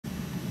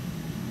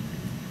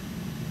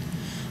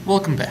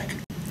Welcome back.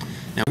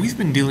 Now we've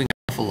been dealing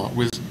an awful lot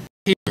with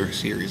Taylor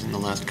series in the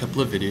last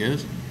couple of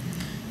videos,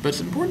 but it's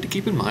important to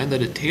keep in mind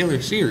that a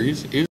Taylor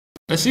series is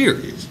a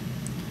series.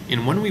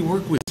 And when we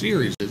work with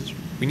series,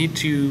 we need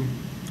to,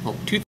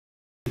 two things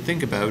to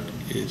think about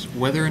is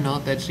whether or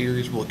not that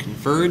series will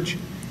converge,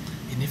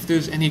 and if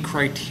there's any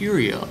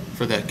criteria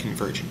for that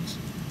convergence.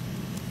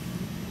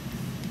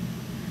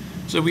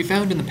 So we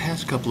found in the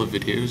past couple of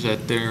videos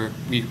that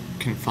we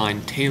can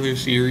find Taylor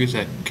series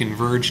that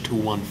converge to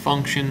one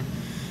function,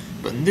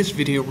 but in this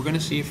video we're going to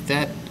see if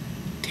that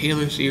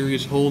Taylor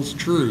series holds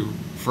true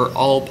for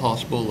all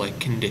possible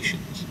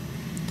conditions.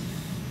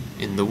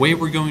 And the way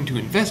we're going to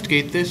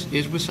investigate this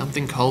is with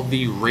something called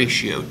the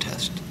ratio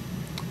test.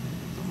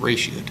 The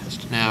ratio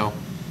test. Now,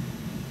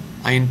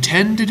 I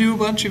intend to do a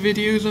bunch of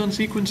videos on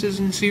sequences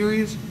and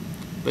series,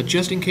 but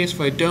just in case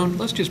if I don't,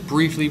 let's just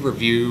briefly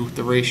review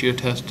the ratio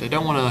test. I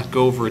don't want to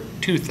go over it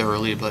too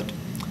thoroughly, but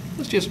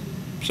let's just,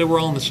 so we're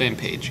all on the same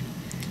page.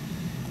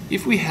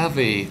 If we have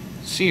a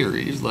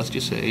series, let's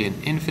just say an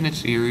infinite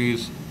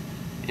series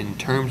in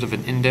terms of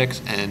an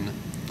index n,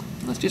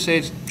 let's just say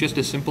it's just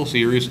a simple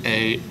series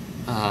an,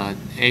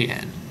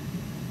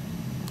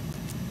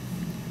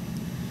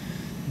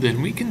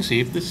 then we can see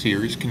if the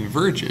series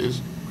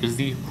converges with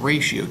the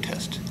ratio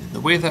test. And the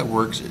way that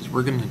works is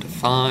we're going to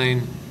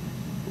define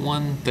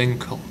one thing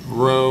called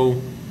rho.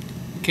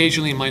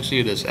 Occasionally you might see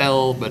it as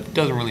L, but it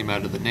doesn't really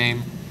matter the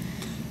name,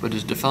 but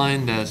is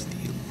defined as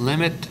the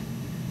limit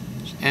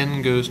as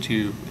n goes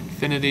to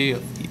infinity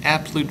of the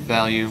absolute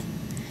value,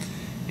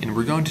 and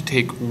we're going to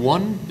take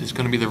one, is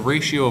going to be the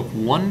ratio of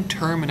one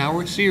term in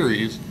our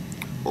series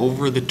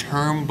over the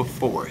term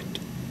before it.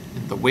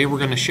 And the way we're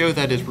going to show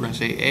that is we're going to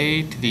say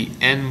a to the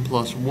n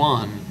plus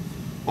 1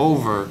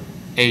 over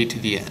a to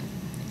the n.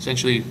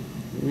 Essentially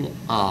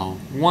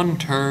one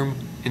term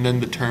and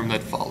then the term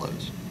that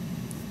follows.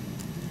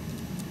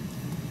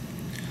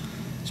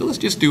 So let's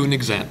just do an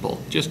example,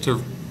 just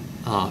to,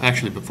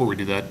 actually before we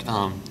do that,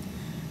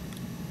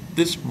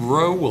 this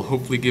rho will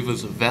hopefully give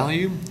us a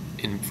value,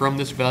 and from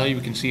this value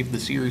we can see if the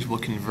series will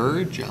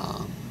converge.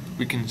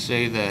 We can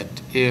say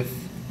that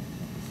if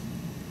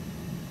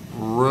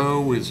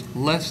rho is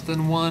less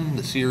than 1,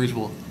 the series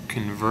will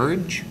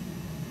converge.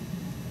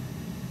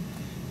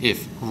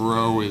 If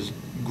rho is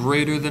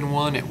greater than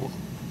 1, it will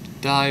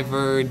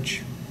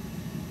diverge.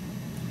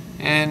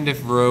 And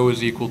if rho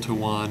is equal to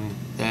 1,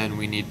 then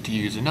we need to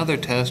use another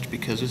test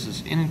because this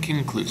is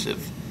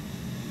inconclusive.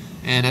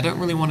 And I don't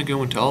really want to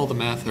go into all the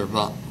math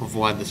of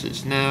why this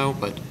is now,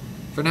 but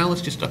for now let's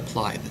just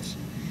apply this.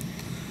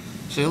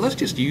 So let's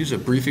just use a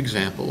brief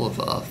example of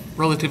a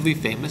relatively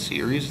famous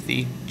series,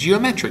 the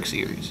geometric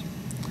series.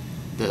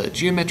 The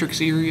geometric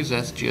series,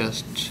 that's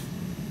just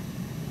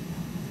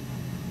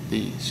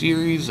the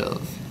series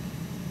of,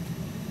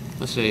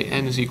 let's say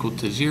n is equal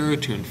to 0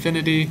 to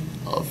infinity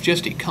of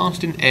just a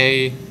constant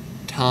a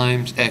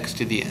times x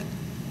to the n.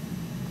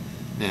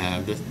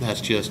 Now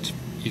that's just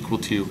equal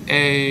to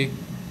a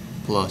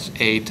plus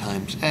a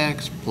times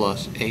x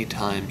plus a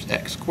times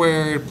x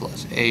squared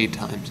plus a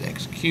times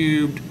x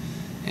cubed,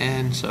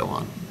 and so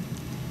on.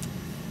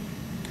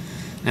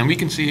 Now we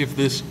can see if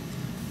this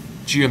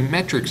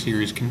geometric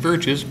series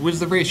converges with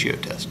the ratio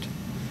test.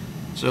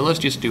 So let's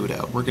just do it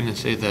out. We're going to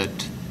say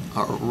that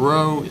our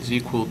rho is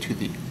equal to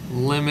the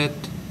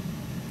limit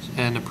as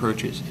n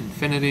approaches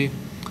infinity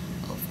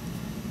of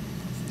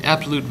the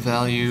absolute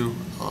value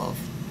of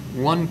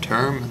one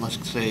term, and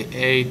let's say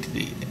a to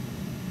the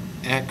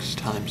x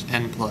times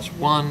n plus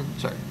 1,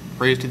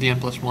 raised to the n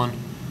plus 1,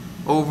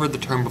 over the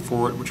term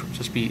before it, which would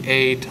just be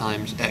a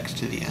times x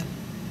to the n.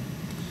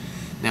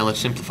 Now let's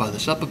simplify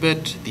this up a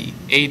bit. The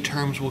a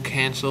terms will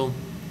cancel.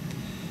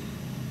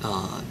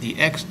 The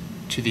x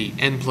to the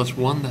n plus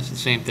 1, that's the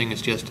same thing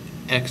as just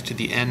x to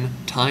the n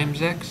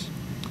times x.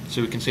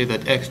 So we can say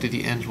that x to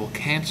the n's will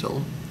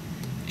cancel,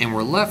 and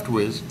we're left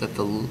with that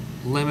the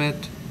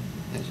limit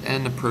as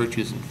n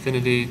approaches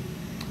infinity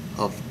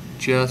of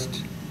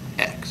just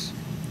x.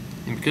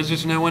 And because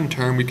there's no n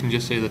term, we can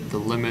just say that the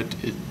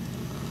limit is,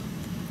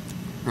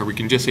 or we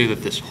can just say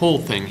that this whole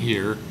thing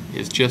here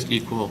is just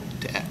equal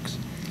to x.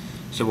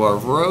 So our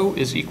rho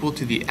is equal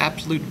to the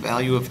absolute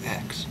value of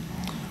x,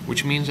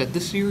 which means that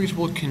this series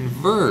will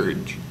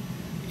converge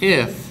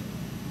if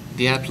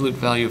the absolute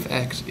value of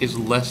x is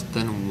less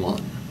than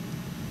 1.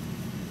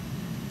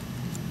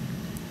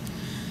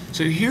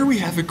 So here we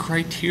have a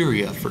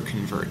criteria for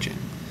converging.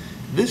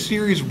 This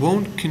series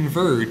won't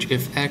converge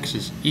if x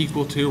is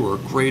equal to or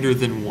greater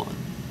than 1.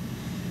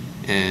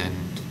 And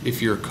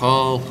if you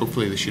recall,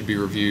 hopefully this should be a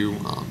review,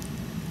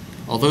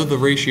 although the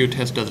ratio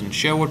test doesn't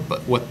show it,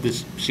 but what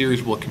this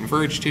series will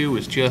converge to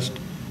is just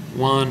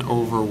 1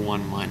 over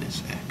 1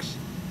 minus x.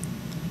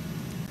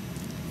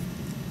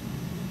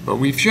 But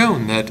we've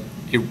shown that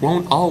it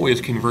won't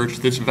always converge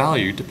to this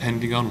value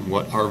depending on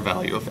what our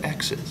value of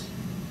x is.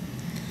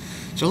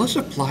 So let's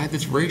apply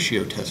this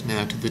ratio test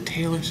now to the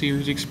Taylor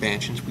series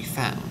expansions we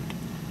found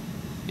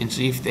and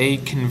see if they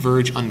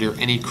converge under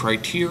any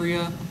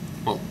criteria,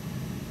 or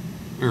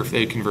if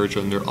they converge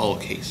under all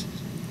cases.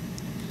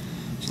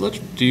 So So let's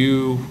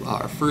do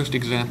our first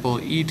example,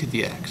 e to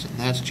the x, and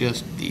that's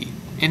just the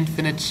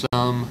infinite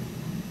sum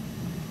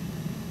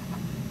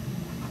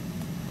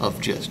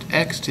of just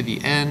x to the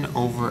n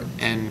over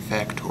n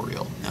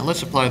factorial. Now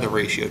let's apply the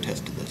ratio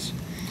test to this.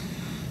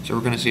 So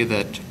we're going to say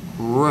that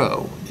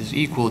rho is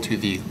equal to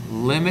the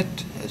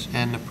limit as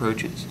n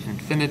approaches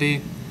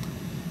infinity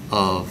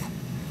of,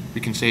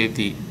 we can say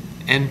the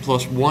n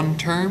plus 1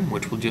 term,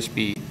 which will just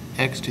be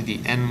x to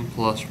the n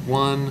plus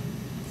 1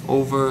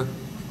 over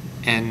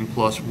n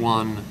plus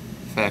 1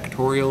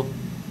 factorial,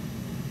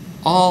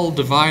 all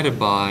divided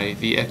by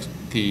the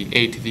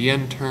a to the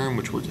n term,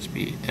 which will just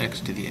be x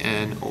to the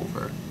n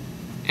over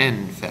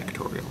n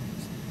factorial.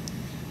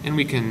 And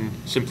we can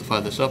simplify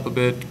this up a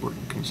bit. We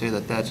can say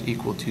that that's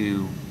equal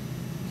to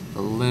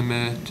the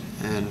limit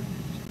n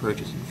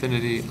approaches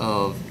infinity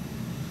of,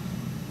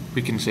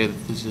 we can say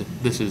that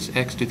this is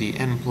x to the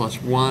n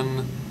plus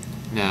 1.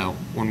 Now,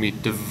 when we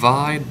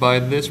divide by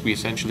this, we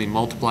essentially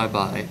multiply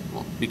by,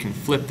 well, we can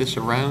flip this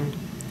around.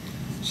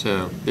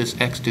 So this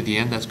x to the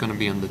n, that's going to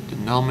be on the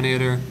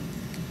denominator,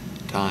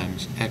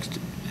 times x to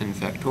n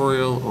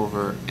factorial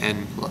over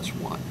n plus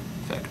 1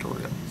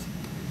 factorial.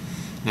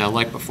 Now,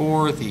 like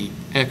before, the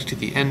x to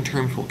the n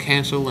terms will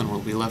cancel, and what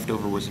will be left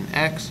over was an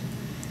x.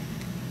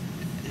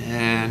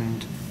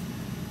 And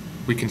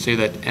we can say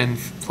that n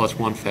plus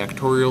 1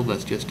 factorial,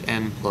 that's just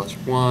n plus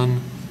 1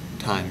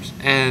 times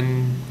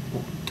n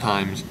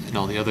times, and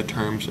all the other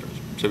terms,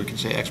 so we can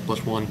say x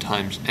plus 1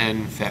 times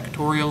n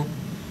factorial.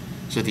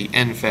 So the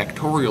n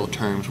factorial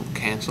terms will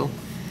cancel,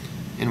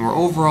 and we're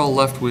overall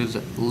left with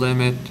a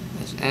limit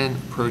as n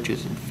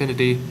approaches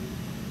infinity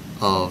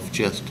of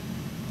just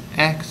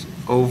x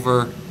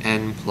over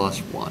n plus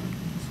 1.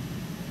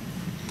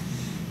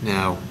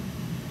 Now,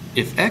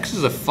 if x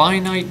is a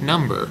finite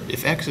number,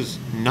 if x is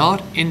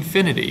not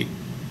infinity,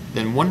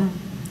 then when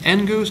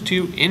n goes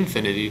to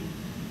infinity,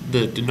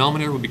 the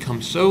denominator will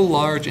become so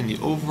large and the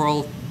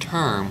overall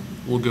term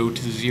will go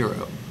to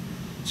 0.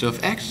 So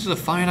if x is a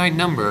finite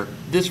number,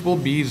 this will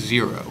be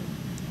 0.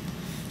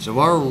 So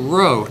our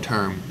rho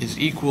term is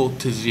equal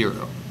to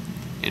 0.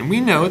 And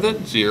we know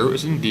that 0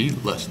 is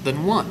indeed less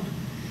than 1.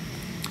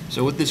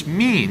 So what this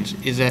means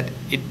is that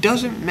it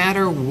doesn't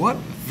matter what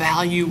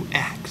value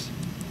x.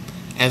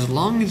 As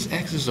long as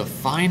x is a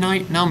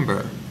finite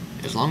number,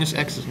 as long as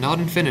x is not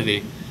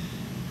infinity,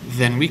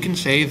 then we can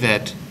say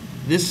that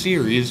this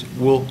series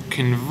will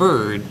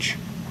converge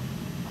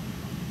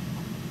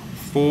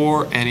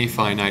for any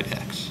finite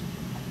x.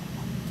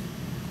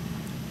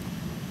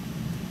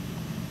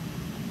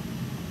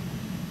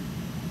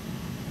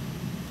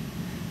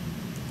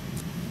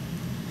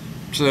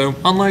 So,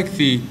 unlike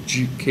the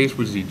case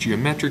with the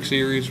geometric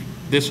series,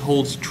 this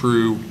holds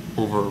true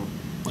over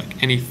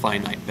like any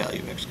finite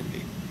value x can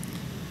be.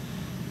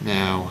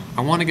 Now,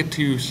 I want to get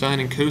to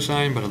sine and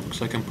cosine, but it looks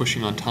like I'm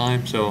pushing on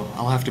time, so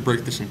I'll have to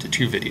break this into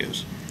 2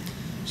 videos.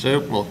 So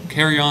we'll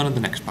carry on in the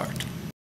next part.